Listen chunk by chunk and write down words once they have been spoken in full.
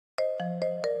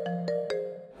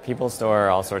People store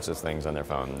all sorts of things on their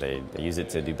phone. They use it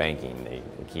to do banking. They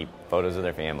keep photos of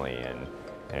their family, and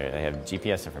they have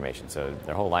GPS information, so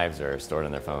their whole lives are stored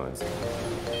on their phones.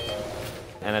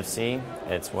 NFC,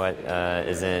 it's what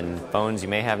is in phones you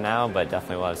may have now, but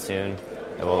definitely will have soon.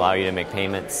 It will allow you to make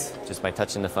payments just by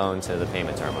touching the phone to the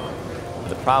payment terminal.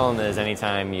 The problem is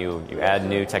anytime you add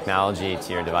new technology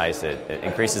to your device, it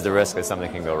increases the risk that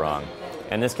something can go wrong.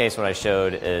 In this case, what I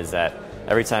showed is that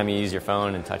every time you use your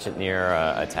phone and touch it near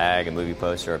a tag, a movie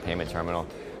poster, or a payment terminal,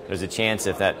 there's a chance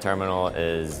if that terminal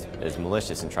is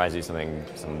malicious and tries to do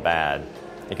something bad,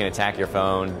 it can attack your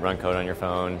phone, run code on your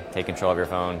phone, take control of your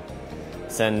phone,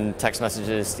 send text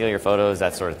messages, steal your photos,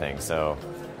 that sort of thing. So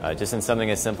just in something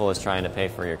as simple as trying to pay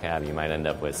for your cab, you might end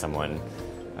up with someone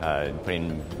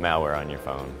putting malware on your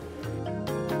phone.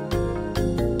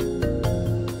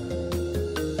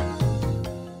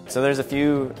 So there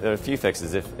are a few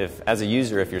fixes. If as a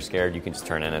user, if you're scared, you can just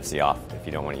turn NFC off if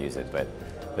you don't want to use it. But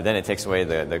then it takes away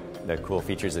the cool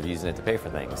features of using it to pay for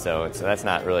things. So that's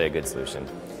not really a good solution.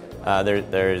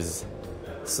 There's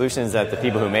solutions that the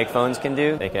people who make phones can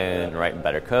do. They can write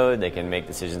better code. They can make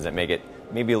decisions that make it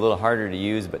maybe a little harder to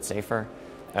use but safer.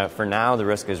 For now, the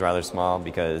risk is rather small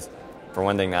because, for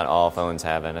one thing, not all phones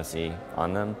have NFC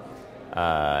on them,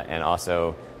 and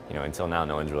also, until now,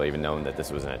 no one's really even known that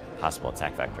this was a possible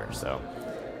attack vector. So,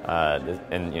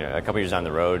 and a couple years down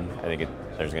the road, I think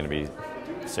there's going to be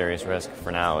serious risk.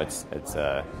 For now, this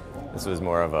was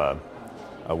more of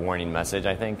a warning message,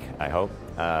 I hope,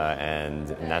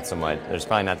 and not so much. There's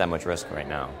probably not that much risk right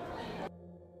now.